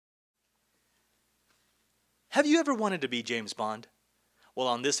Have you ever wanted to be James Bond? Well,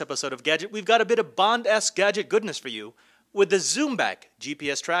 on this episode of Gadget, we've got a bit of Bond-esque gadget goodness for you with the Zoombak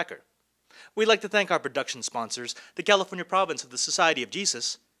GPS tracker. We'd like to thank our production sponsors, the California province of the Society of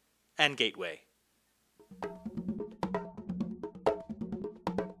Jesus, and Gateway.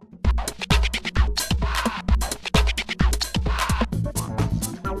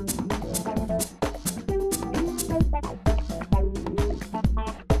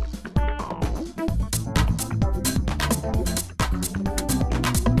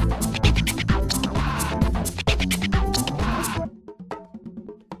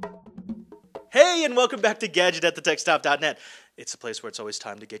 Hey, and welcome back to Gadget at thetechstop.net. It's a place where it's always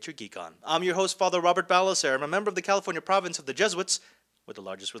time to get your geek on. I'm your host, Father Robert Ballecer. I'm a member of the California province of the Jesuits, with the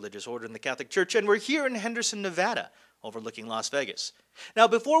largest religious order in the Catholic Church, and we're here in Henderson, Nevada, overlooking Las Vegas. Now,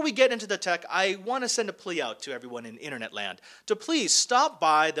 before we get into the tech, I want to send a plea out to everyone in internet land to please stop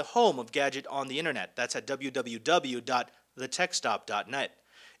by the home of Gadget on the internet. That's at www.thetechstop.net.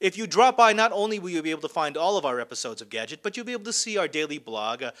 If you drop by, not only will you be able to find all of our episodes of Gadget, but you'll be able to see our daily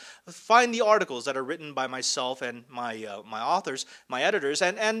blog, find the articles that are written by myself and my authors, my editors,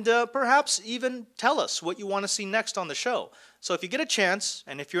 and perhaps even tell us what you want to see next on the show. So if you get a chance,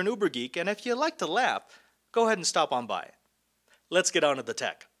 and if you're an Uber geek, and if you like to laugh, go ahead and stop on by. Let's get on to the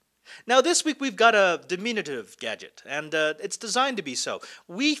tech. Now, this week we've got a diminutive gadget, and it's designed to be so.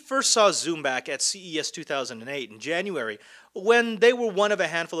 We first saw Zoombak at CES 2008 in January, when they were one of a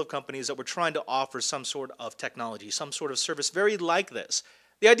handful of companies that were trying to offer some sort of technology, some sort of service very like this.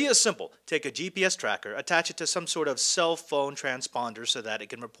 The idea is simple. Take a GPS tracker, attach it to some sort of cell phone transponder so that it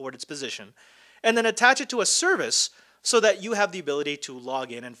can report its position, and then attach it to a service so that you have the ability to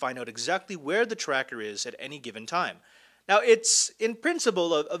log in and find out exactly where the tracker is at any given time. Now, it's, in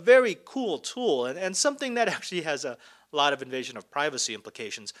principle, a very cool tool and something that actually has a lot of invasion of privacy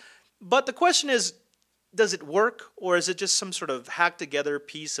implications. But the question is, does it work, or is it just some sort of hacked-together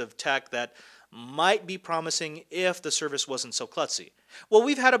piece of tech that might be promising if the service wasn't so klutzy? Well,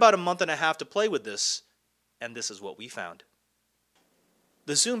 we've had about a month and a half to play with this, and this is what we found.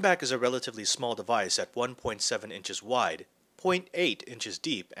 The Zoombak is a relatively small device at 1.7 inches wide, 0.8 inches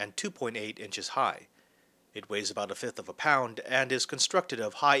deep, and 2.8 inches high. It weighs about 1/5 of a pound and is constructed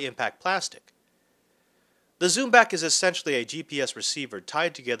of high-impact plastic. The Zoombak is essentially a GPS receiver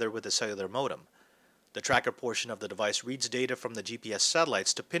tied together with a cellular modem. The tracker portion of the device reads data from the GPS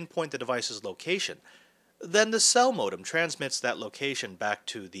satellites to pinpoint the device's location. Then the cell modem transmits that location back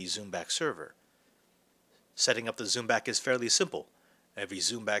to the Zoombak server. Setting up the Zoombak is fairly simple. Every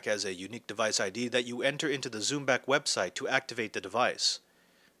Zoombak has a unique device ID that you enter into the Zoombak website to activate the device.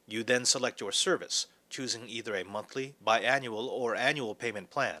 You then select your service, choosing either a monthly, biannual, or annual payment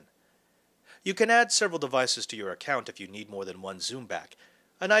plan. You can add several devices to your account if you need more than one Zoombak,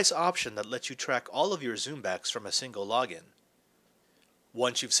 a nice option that lets you track all of your Zoombaks from a single login.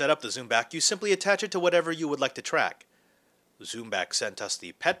 Once you've set up the Zoombak, you simply attach it to whatever you would like to track. Zoombak sent us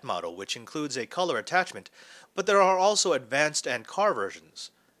the pet model, which includes a color attachment, but there are also advanced and car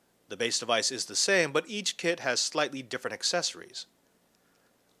versions. The base device is the same, but each kit has slightly different accessories.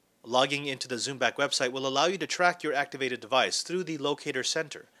 Logging into the Zoombak website will allow you to track your activated device through the locator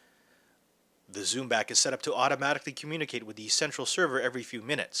center. The Zoombak is set up to automatically communicate with the central server every few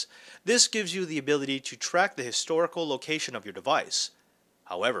minutes. This gives you the ability to track the historical location of your device.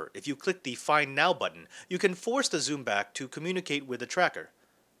 However, if you click the Find Now button, you can force the Zoombak to communicate with the tracker,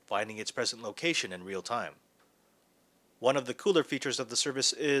 finding its present location in real time. One of the cooler features of the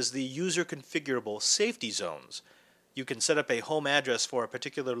service is the user-configurable safety zones. You can set up a home address for a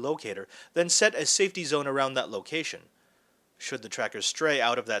particular locator, then set a safety zone around that location. Should the tracker stray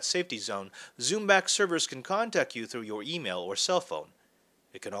out of that safety zone, Zoombak servers can contact you through your email or cell phone.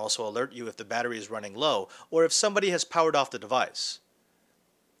 It can also alert you if the battery is running low or if somebody has powered off the device.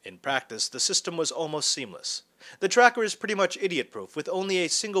 In practice, the system was almost seamless. The tracker is pretty much idiot-proof, with only a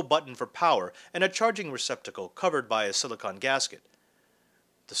single button for power and a charging receptacle covered by a silicone gasket.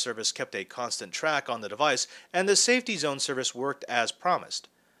 The service kept a constant track on the device, and the safety zone service worked as promised.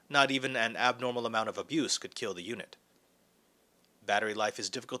 Not even an abnormal amount of abuse could kill the unit. Battery life is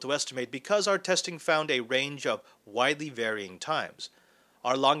difficult to estimate because our testing found a range of widely varying times.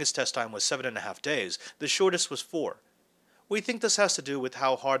 Our longest test time was 7.5 days, the shortest was 4. We think this has to do with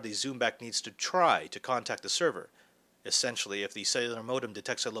how hard the Zoombak needs to try to contact the server. Essentially, if the cellular modem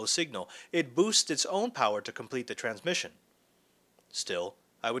detects a low signal, it boosts its own power to complete the transmission. Still,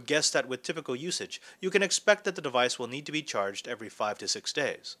 I would guess that with typical usage, you can expect that the device will need to be charged every 5 to 6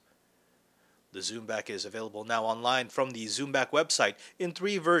 days. The Zoombak is available now online from the Zoombak website in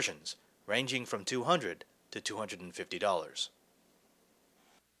 3 versions, ranging from $200 to $250.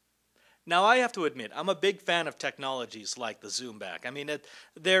 Now, I have to admit, I'm a big fan of technologies like the Zoombak. I mean,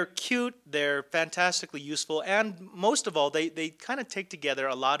 they're cute, they're fantastically useful, and most of all, they kind of take together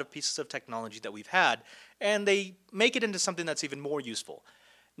a lot of pieces of technology that we've had, and they make it into something that's even more useful.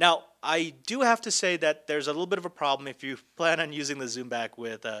 Now, I do have to say that there's a little bit of a problem if you plan on using the Zoombak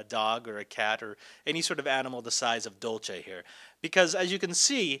with a dog or a cat or any sort of animal the size of Dolce here. Because as you can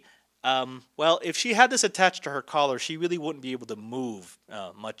see, well, if she had this attached to her collar, she really wouldn't be able to move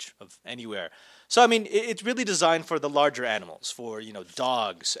much of anywhere. So, I mean, it's really designed for the larger animals, for,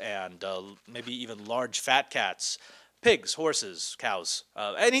 dogs and maybe even large fat cats, pigs, horses, cows,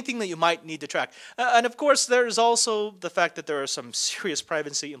 anything that you might need to track. And of course, there's also the fact that there are some serious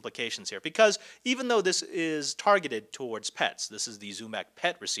privacy implications here, because even though this is targeted towards pets, this is the Zoombak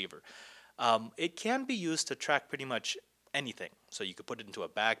pet receiver, it can be used to track pretty much anything. So you could put it into a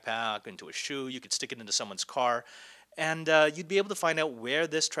backpack, into a shoe, you could stick it into someone's car, and you'd be able to find out where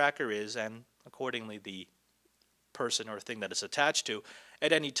this tracker is and accordingly the person or thing that it's attached to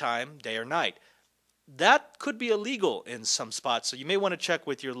at any time, day or night. That could be illegal in some spots, so you may want to check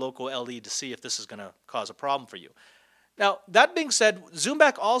with your local LE to see if this is going to cause a problem for you. Now, that being said,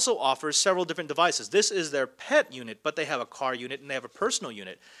 Zoombak also offers several different devices. This is their pet unit, but they have a car unit and they have a personal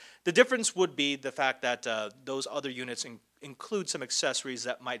unit. The difference would be the fact that those other units include some accessories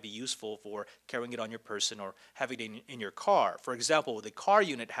that might be useful for carrying it on your person or having it in your car. For example, the car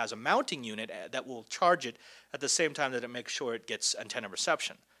unit has a mounting unit that will charge it at the same time that it makes sure it gets antenna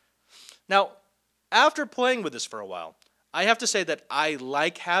reception. Now, after playing with this for a while, I have to say that I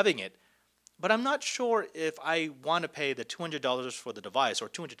like having it, but I'm not sure if I want to pay the $200 for the device or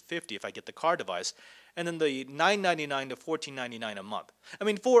 $250 if I get the car device, and then the $9.99 to $14.99 a month. I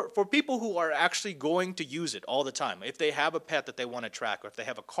mean, for people who are actually going to use it all the time, if they have a pet that they want to track or if they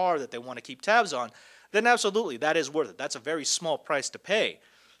have a car that they want to keep tabs on, then absolutely, that is worth it. That's a very small price to pay.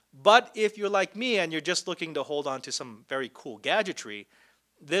 But if you're like me and you're just looking to hold on to some very cool gadgetry,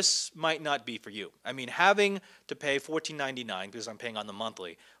 this might not be for you. I mean, having to pay $14.99, because I'm paying on the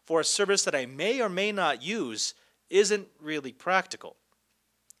monthly, for a service that I may or may not use isn't really practical.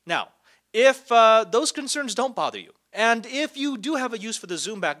 Now, if those concerns don't bother you, and if you do have a use for the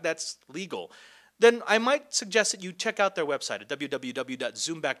Zoombak that's legal, then I might suggest that you check out their website at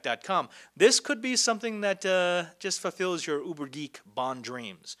www.zoombak.com. This could be something that just fulfills your uber geek Bond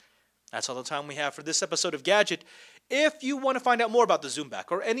dreams. That's all the time we have for this episode of Gadget. If you want to find out more about the Zoombak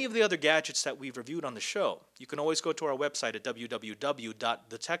or any of the other gadgets that we've reviewed on the show, you can always go to our website at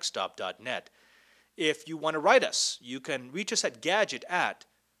www.thetechstop.net. If you want to write us, you can reach us at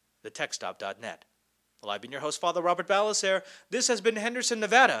gadget@thetechstop.net. Well, I've been your host, Father Robert Ballecer. This has been Henderson,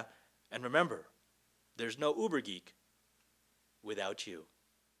 Nevada. And remember, there's no Uber Geek without you.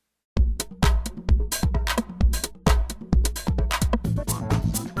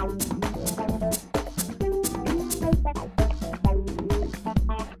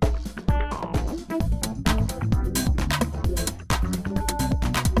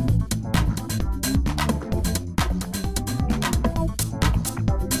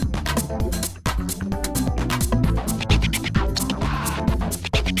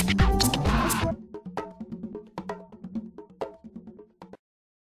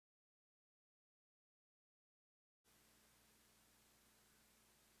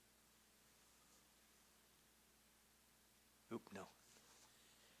 Oop, no.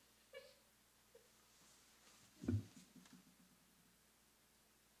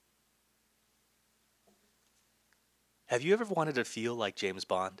 Have you ever wanted to feel like James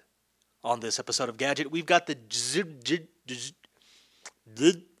Bond? On this episode of Gadget, we've got the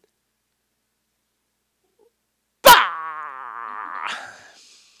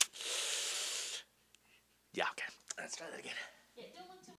yeah, okay. Let's try that again. Yeah,